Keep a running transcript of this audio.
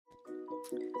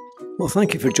Well,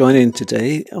 thank you for joining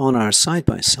today on our side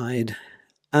by side.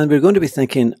 And we're going to be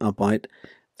thinking about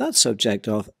that subject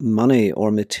of money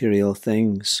or material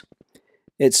things.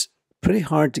 It's pretty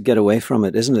hard to get away from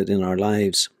it, isn't it, in our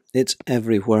lives? It's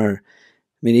everywhere.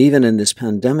 I mean, even in this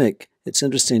pandemic, it's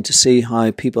interesting to see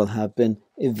how people have been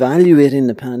evaluating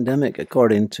the pandemic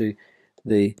according to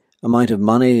the amount of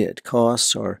money it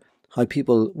costs or how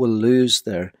people will lose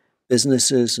their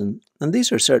businesses. And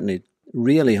these are certainly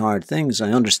really hard things.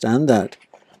 I understand that.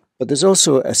 But there's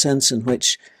also a sense in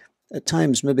which at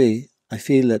times maybe I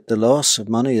feel that the loss of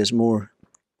money is more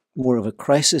of a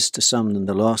crisis to some than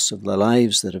the loss of the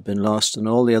lives that have been lost and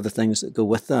all the other things that go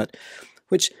with that,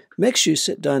 which makes you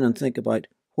sit down and think about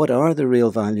what are the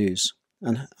real values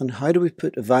and how do we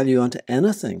put a value onto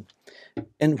anything?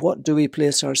 In what do we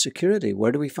place our security?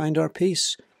 Where do we find our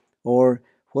peace? Or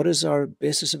what is our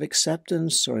basis of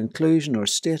acceptance or inclusion or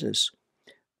status?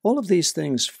 All of these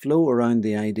things flow around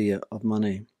the idea of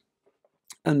money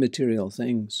and material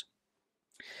things.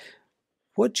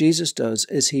 What Jesus does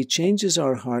is he changes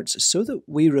our hearts so that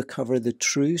we recover the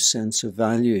true sense of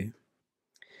value.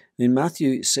 In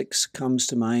Matthew 6 comes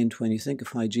to mind when you think of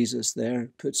how Jesus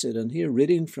there puts it. And here,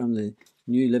 reading from the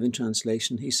New Living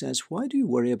Translation, he says, "Why do you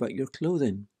worry about your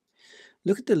clothing?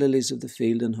 Look at the lilies of the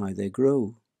field and how they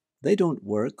grow. They don't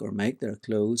work or make their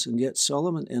clothes, and yet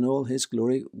Solomon in all his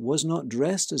glory was not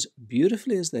dressed as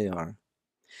beautifully as they are.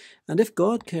 And if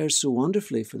God cares so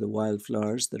wonderfully for the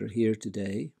wildflowers that are here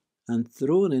today and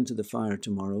thrown into the fire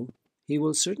tomorrow, he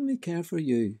will certainly care for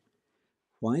you.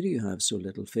 Why do you have so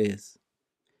little faith?"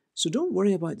 So don't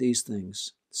worry about these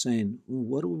things, saying,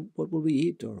 what will we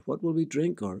eat, or what will we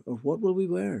drink, or what will we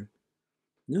wear?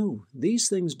 No, these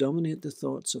things dominate the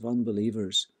thoughts of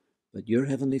unbelievers, but your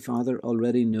heavenly Father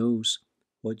already knows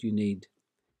what you need.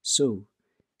 So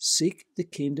seek the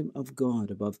kingdom of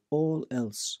God above all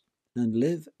else and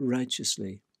live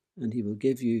righteously, and he will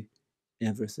give you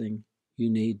everything you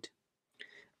need.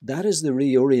 That is the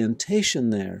reorientation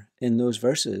there in those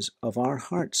verses of our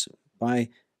hearts by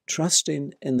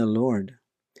trusting in the Lord.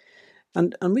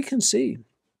 And we can see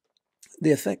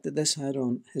the effect that this had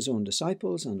on his own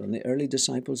disciples and on the early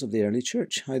disciples of the early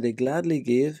church, how they gladly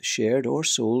gave, shared, or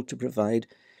sold to provide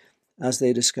as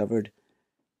they discovered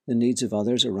the needs of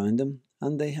others around them.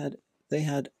 And they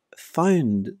had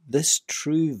found this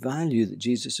true value that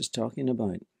Jesus is talking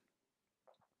about.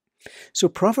 So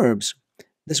Proverbs,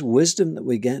 this wisdom that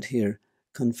we get here,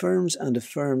 confirms and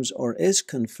affirms, or is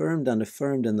confirmed and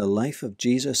affirmed in the life of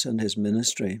Jesus and his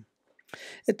ministry.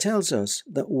 It tells us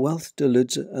that wealth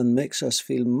deludes and makes us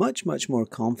feel much, much more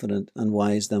confident and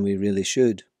wise than we really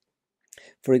should.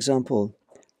 For example,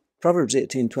 Proverbs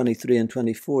 18:23 and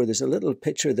 24, there's a little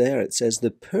picture there. It says, "The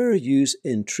poor use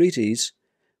entreaties,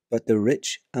 but the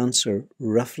rich answer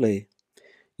roughly."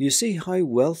 You see how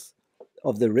wealth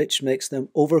of the rich makes them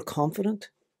overconfident?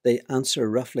 They answer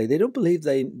roughly. They don't believe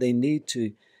they need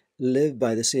to live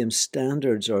by the same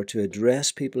standards or to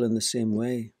address people in the same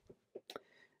way.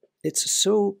 It's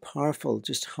so powerful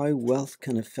just how wealth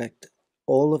can affect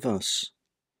all of us.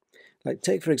 Like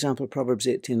take, for example, Proverbs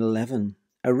 18:11.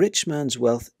 "A rich man's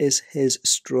wealth is his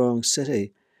strong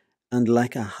city, and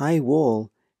like a high wall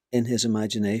in his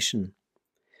imagination."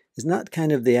 Isn't that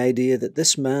kind of the idea that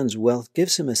this man's wealth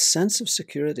gives him a sense of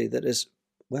security that is,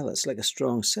 well, it's like a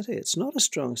strong city. It's not a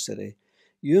strong city.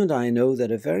 You and I know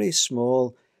that a very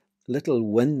small little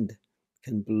wind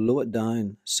can blow it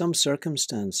down. Some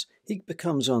circumstance, he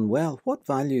becomes unwell. What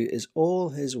value is all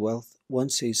his wealth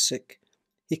once he's sick?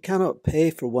 He cannot pay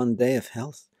for 1 day of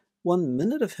health. 1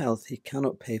 minute of health, he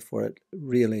cannot pay for it,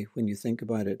 really, when you think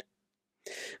about it.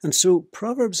 And so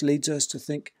Proverbs leads us to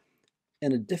think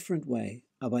in a different way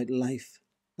about life.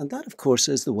 And that, of course,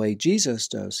 is the way Jesus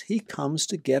does. He comes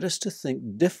to get us to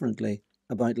think differently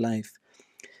about life,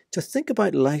 to think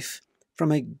about life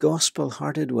from a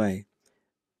gospel-hearted way.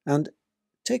 And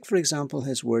take, for example,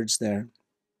 his words there.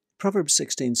 Proverbs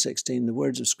 16:16, the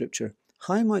words of Scripture.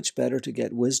 "How much better to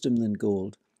get wisdom than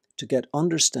gold, to get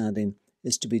understanding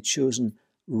is to be chosen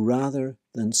rather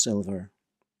than silver."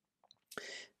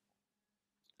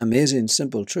 Amazing,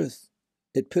 simple truth.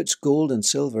 It puts gold and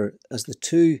silver as the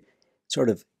two sort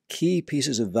of key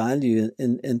pieces of value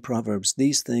in Proverbs,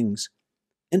 these things,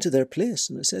 into their place.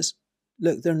 And it says,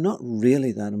 look, they're not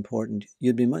really that important.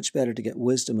 You'd be much better to get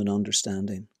wisdom and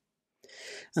understanding.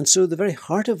 And so the very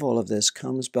heart of all of this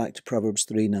comes back to Proverbs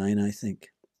 3:9, I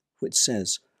think, which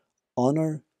says,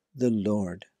 "Honor the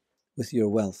Lord with your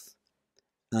wealth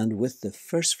and with the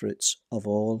firstfruits of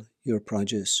all your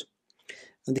produce."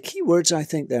 And the key words I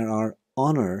think there are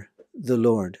honor the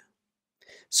Lord.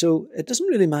 So it doesn't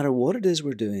really matter what it is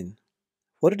we're doing,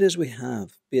 what it is we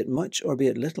have, be it much or be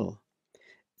it little.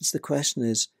 The question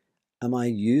is, am I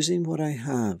using what I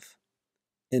have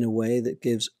in a way that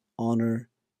gives honor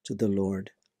to the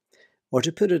Lord? Or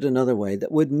to put it another way,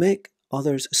 that would make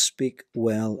others speak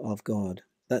well of God,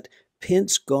 that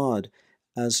paints God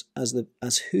as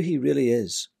who he really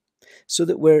is, so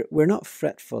that we're not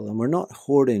fretful and we're not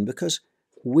hoarding, because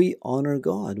we honor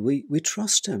God. We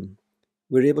trust him.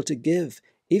 We're able to give.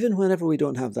 Even whenever we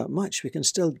don't have that much, we can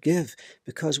still give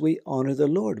because we honor the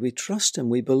Lord. We trust him.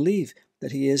 We believe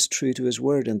that he is true to his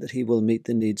word and that he will meet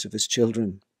the needs of his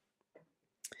children.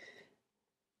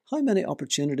 How many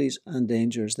opportunities and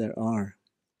dangers there are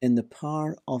in the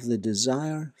power of the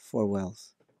desire for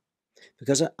wealth.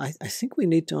 Because I think we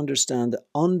need to understand that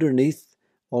underneath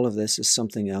all of this is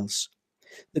something else.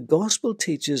 The gospel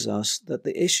teaches us that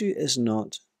the issue is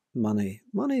not money.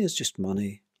 Money is just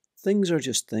money. Things are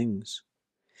just things.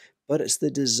 But it's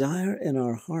the desire in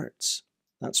our hearts.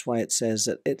 That's why it says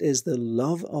that it is the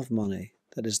love of money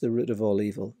that is the root of all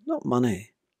evil, not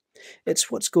money. It's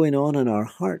what's going on in our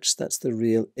hearts that's the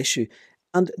real issue.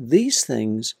 And these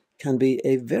things can be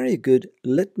a very good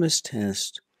litmus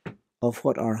test of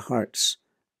what our hearts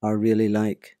are really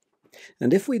like.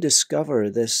 And if we discover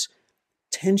this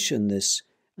tension, this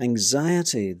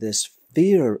anxiety, this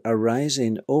fear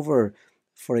arising over,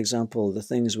 for example, the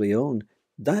things we own,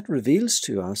 that reveals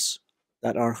to us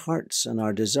that our hearts and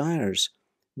our desires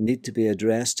need to be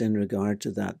addressed in regard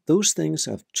to that. Those things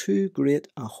have too great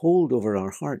a hold over our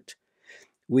heart.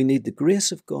 We need the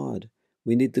grace of God.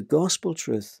 We need the gospel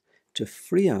truth to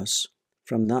free us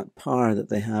from that power that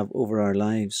they have over our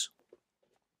lives.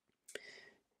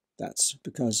 That's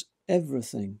because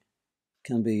everything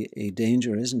can be a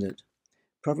danger, isn't it?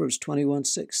 Proverbs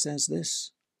 21:6 says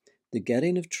this: "The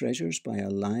getting of treasures by a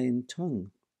lying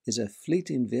tongue is a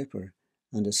fleeting vapor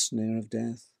and a snare of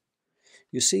death."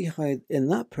 You see how in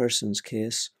that person's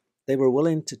case, they were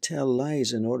willing to tell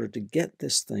lies in order to get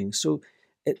this thing. So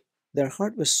their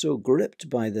heart was so gripped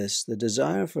by this, the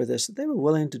desire for this, that they were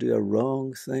willing to do a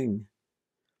wrong thing.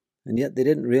 And yet they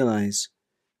didn't realize,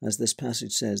 as this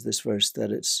passage says, this verse,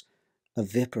 that it's a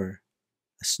vapor,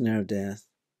 a snare of death.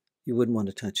 You wouldn't want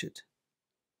to touch it.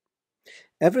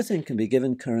 Everything can be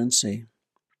given currency,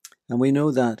 and we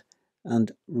know that,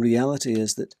 and reality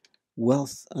is that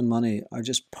wealth and money are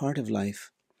just part of life.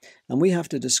 And we have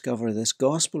to discover this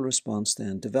gospel response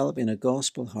then, developing a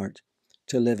gospel heart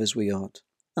to live as we ought.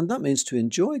 And that means to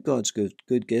enjoy God's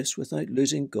good gifts without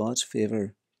losing God's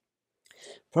favour.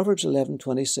 Proverbs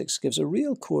 11:26 gives a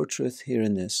real core truth here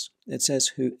in this. It says,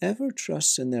 "Whoever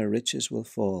trusts in their riches will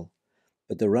fall,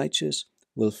 but the righteous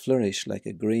will flourish like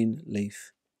a green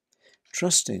leaf."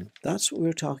 Trusting, that's what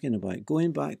we're talking about,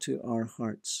 going back to our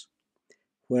hearts.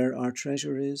 Where our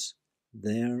treasure is,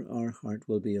 there our heart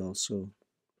will be also.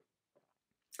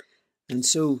 And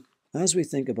so, as we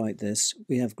think about this,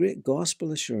 we have great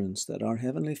gospel assurance that our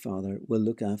Heavenly Father will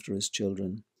look after his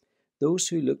children, those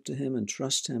who look to him and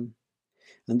trust him,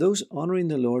 and those honouring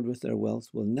the Lord with their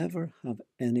wealth will never have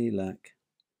any lack.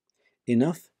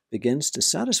 Enough begins to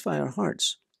satisfy our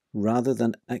hearts rather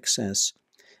than excess,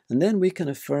 and then we can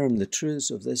affirm the truths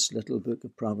of this little book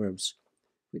of Proverbs,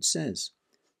 which says,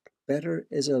 "Better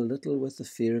is a little with the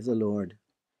fear of the Lord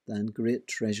than great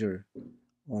treasure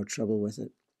or trouble with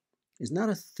it." Isn't that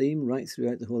a theme right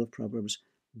throughout the whole of Proverbs?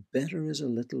 Better is a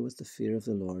little with the fear of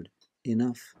the Lord.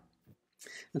 Enough.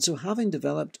 And so having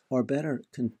developed, or better,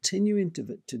 continuing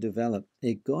to develop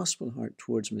a gospel heart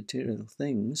towards material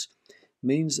things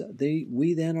means that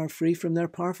we then are free from their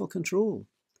powerful control.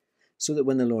 So that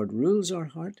when the Lord rules our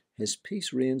heart, his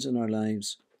peace reigns in our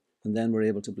lives, and then we're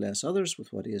able to bless others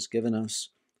with what he has given us,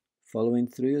 following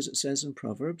through, as it says in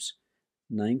Proverbs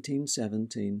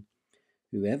 19:17,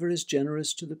 "Whoever is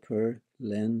generous to the poor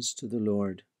lends to the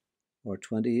Lord," or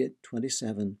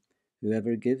 28:27,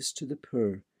 "Whoever gives to the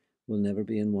poor will never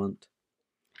be in want."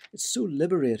 It's so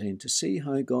liberating to see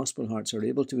how gospel hearts are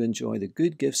able to enjoy the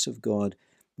good gifts of God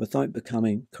without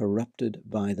becoming corrupted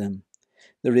by them.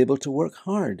 They're able to work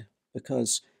hard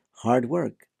because hard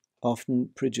work often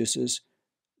produces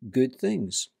good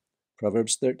things.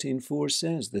 Proverbs 13:4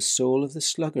 says, "The soul of the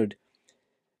sluggard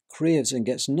craves and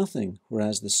gets nothing,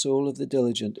 whereas the soul of the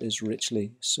diligent is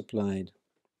richly supplied."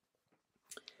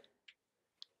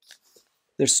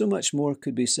 There's so much more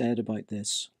could be said about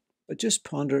this, but just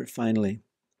ponder finally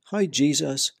how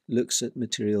Jesus looks at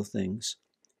material things.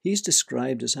 He's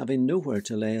described as having nowhere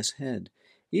to lay his head.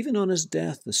 Even on his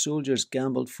death, the soldiers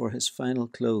gambled for his final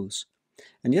clothes.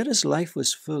 And yet his life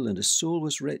was full and his soul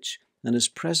was rich, and his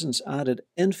presence added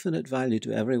infinite value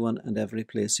to everyone and every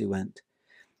place he went.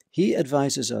 He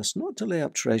advises us not to lay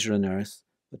up treasure on earth,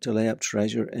 but to lay up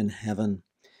treasure in heaven.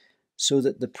 so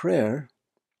that the prayer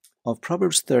of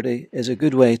Proverbs 30 is a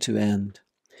good way to end.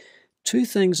 2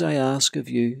 things I ask of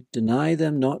you, deny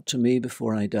them not to me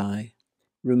before I die.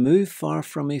 Remove far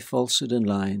from me falsehood and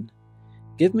lying.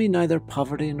 Give me neither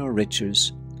poverty nor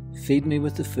riches. Feed me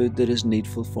with the food that is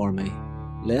needful for me,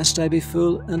 lest I be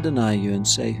full and deny you and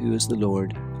say, who is the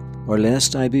Lord? Or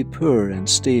lest I be poor and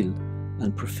steal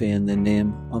and profane the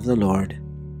name of the Lord.